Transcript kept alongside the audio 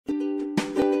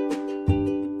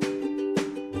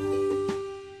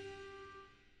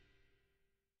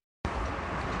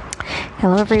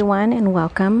Hello everyone, and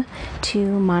welcome to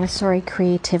Montessori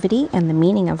Creativity and the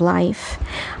Meaning of Life.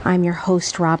 I'm your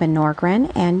host, Robin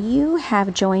Norgren, and you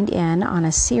have joined in on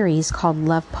a series called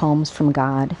Love Poems from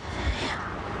God.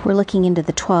 We're looking into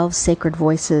the 12 sacred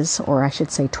voices, or I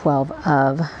should say 12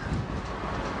 of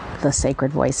the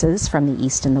sacred voices from the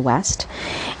East and the West.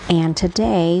 And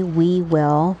today we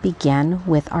will begin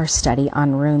with our study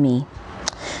on Rumi.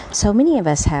 So many of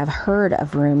us have heard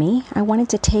of Rumi. I wanted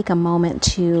to take a moment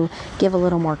to give a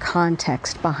little more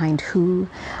context behind who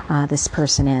this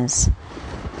person is.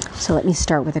 So let me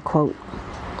start with a quote.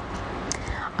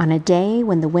 On a day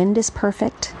when the wind is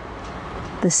perfect,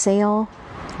 the sail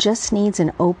just needs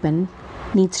to open,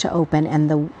 and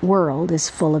the world is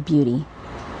full of beauty.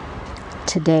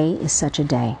 Today is such a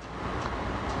day.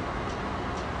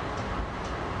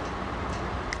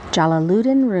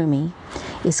 Jalaluddin Rumi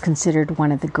is considered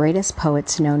one of the greatest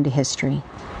poets known to history.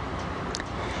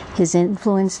 His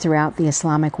influence throughout the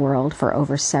Islamic world for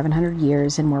over 700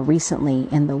 years and more recently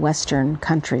in the Western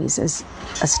countries is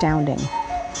astounding.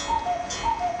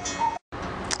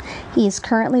 He is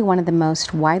currently one of the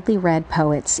most widely read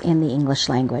poets in the English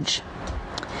language.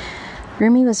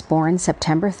 Rumi was born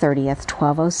September 30th,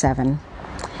 1207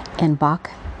 in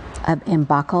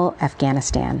Baghal,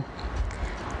 Afghanistan,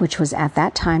 which was at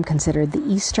that time considered the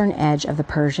eastern edge of the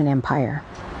Persian Empire.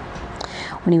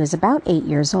 When he was about 8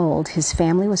 years old, his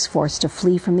family was forced to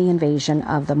flee from the invasion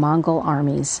of the Mongol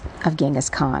armies of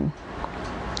Genghis Khan.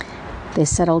 They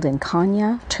settled in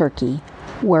Konya, Turkey,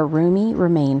 where Rumi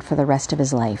remained for the rest of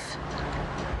his life.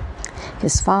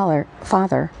 His father,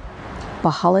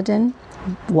 Bahauddin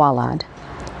Walad,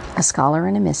 a scholar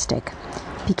and a mystic,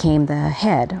 became the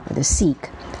head or the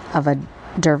Sikh of a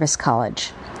dervish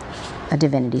college, a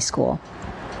divinity school.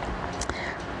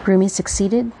 Rumi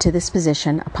succeeded to this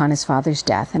position upon his father's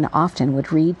death and often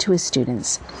would read to his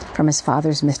students from his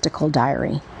father's mystical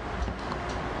diary.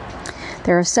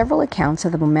 There are several accounts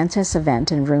of the momentous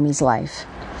event in Rumi's life,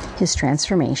 his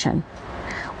transformation,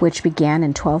 which began in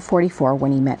 1244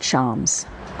 when he met Shams.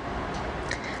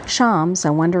 Shams,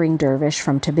 a wandering dervish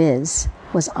from Tabriz,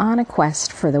 was on a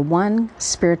quest for the one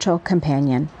spiritual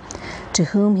companion to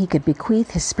whom he could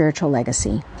bequeath his spiritual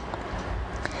legacy.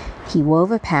 He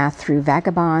wove a path through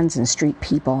vagabonds and street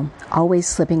people, always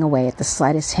slipping away at the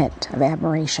slightest hint of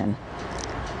admiration.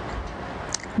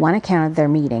 One account of their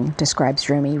meeting describes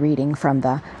Rumi reading from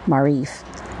the Marif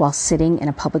while sitting in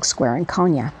a public square in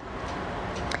Konya.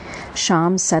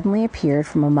 Shams suddenly appeared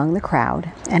from among the crowd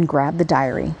and grabbed the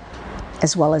diary,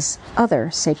 as well as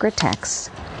other sacred texts,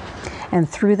 and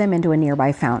threw them into a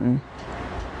nearby fountain.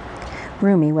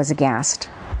 Rumi was aghast,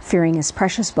 fearing his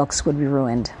precious books would be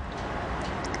ruined.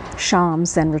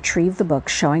 Shams then retrieved the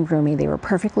books, showing Rumi they were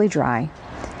perfectly dry,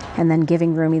 and then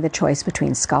giving Rumi the choice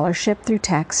between scholarship through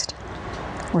text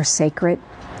or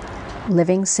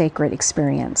living sacred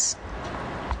experience.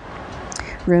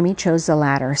 Rumi chose the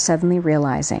latter, suddenly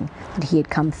realizing that he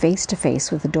had come face to face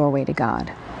with the doorway to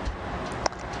God.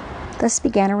 Thus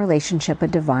began a relationship of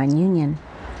divine union.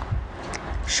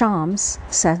 Shams,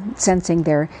 sensing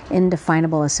their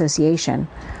indefinable association,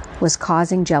 was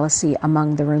causing jealousy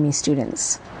among the Rumi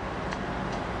students.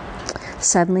 He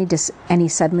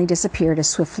suddenly disappeared as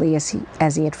swiftly as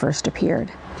he had first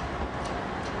appeared.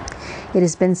 It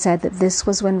has been said that this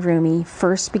was when Rumi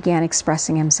first began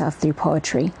expressing himself through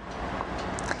poetry,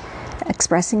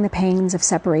 expressing the pains of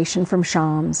separation from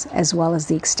Shams, as well as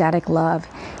the ecstatic love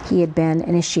he had been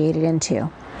initiated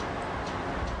into.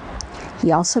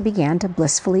 He also began to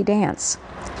blissfully dance,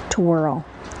 to whirl,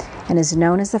 and is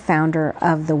known as the founder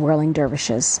of the whirling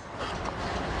dervishes.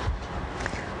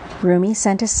 Rumi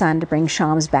sent his son to bring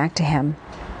Shams back to him.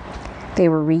 They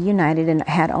were reunited and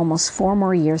had almost 4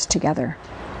 more years together,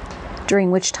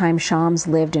 during which time Shams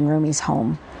lived in Rumi's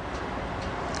home.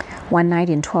 One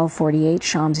night in 1248,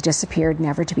 Shams disappeared,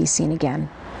 never to be seen again.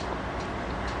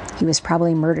 He was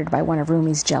probably murdered by one of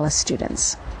Rumi's jealous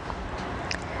students.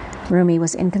 Rumi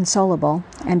was inconsolable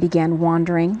and began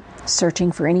wandering,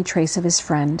 searching for any trace of his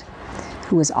friend,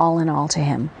 who was all in all to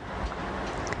him.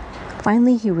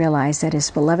 Finally, he realized that his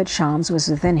beloved Shams was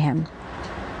within him.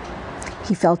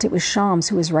 He felt it was Shams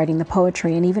who was writing the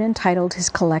poetry and even entitled his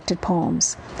collected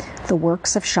poems, The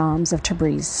Works of Shams of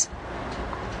Tabriz.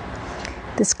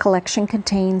 This collection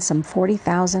contains some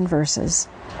 40,000 verses,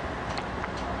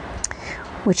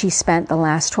 which he spent the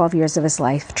last 12 years of his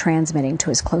life transmitting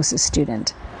to his closest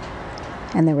student.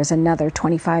 And there was another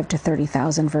 25,000 to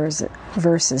 30,000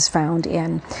 verses found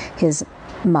in his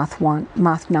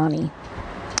Mathnani.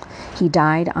 He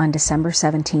died on December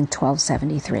 17,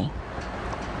 1273.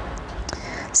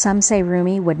 Some say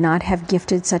Rumi would not have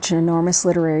gifted such an enormous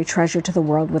literary treasure to the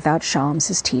world without Shams,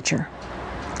 his teacher.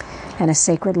 and a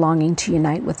sacred longing to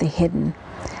unite with the hidden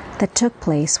that took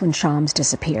place when Shams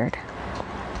disappeared.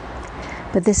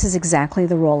 But this is exactly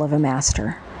the role of a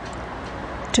master,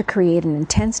 to create an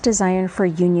intense desire for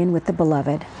union with the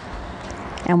beloved,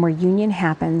 and where union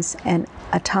happens, an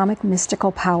atomic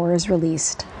mystical power is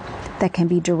released that can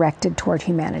be directed toward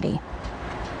humanity.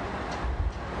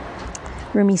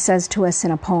 Rumi says to us in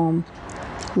a poem,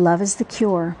 "Love is the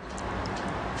cure,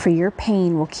 for your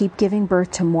pain will keep giving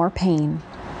birth to more pain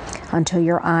until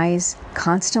your eyes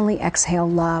constantly exhale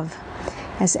love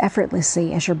as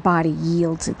effortlessly as your body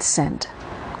yields its scent."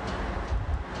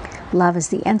 Love is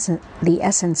the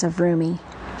essence of Rumi.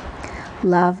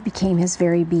 Love became his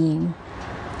very being.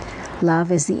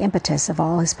 Love is the impetus of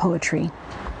all his poetry.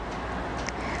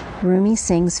 Rumi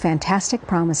sings fantastic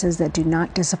promises that do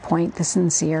not disappoint the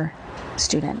sincere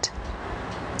student.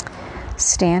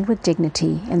 Stand with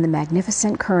dignity in the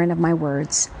magnificent current of my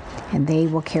words, and they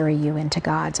will carry you into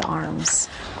God's arms.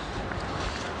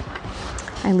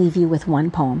 I leave you with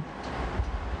one poem.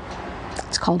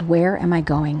 It's called "Where Am I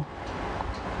Going?"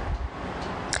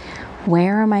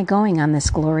 Where am I going on this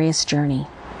glorious journey?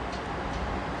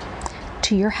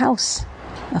 To your house,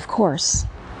 of course.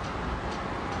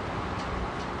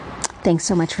 Thanks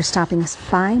so much for stopping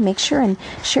by. Make sure and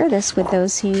share this with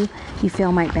those who you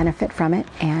feel might benefit from it.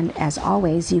 And as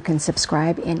always, you can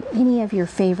subscribe in any of your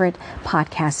favorite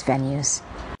podcast venues.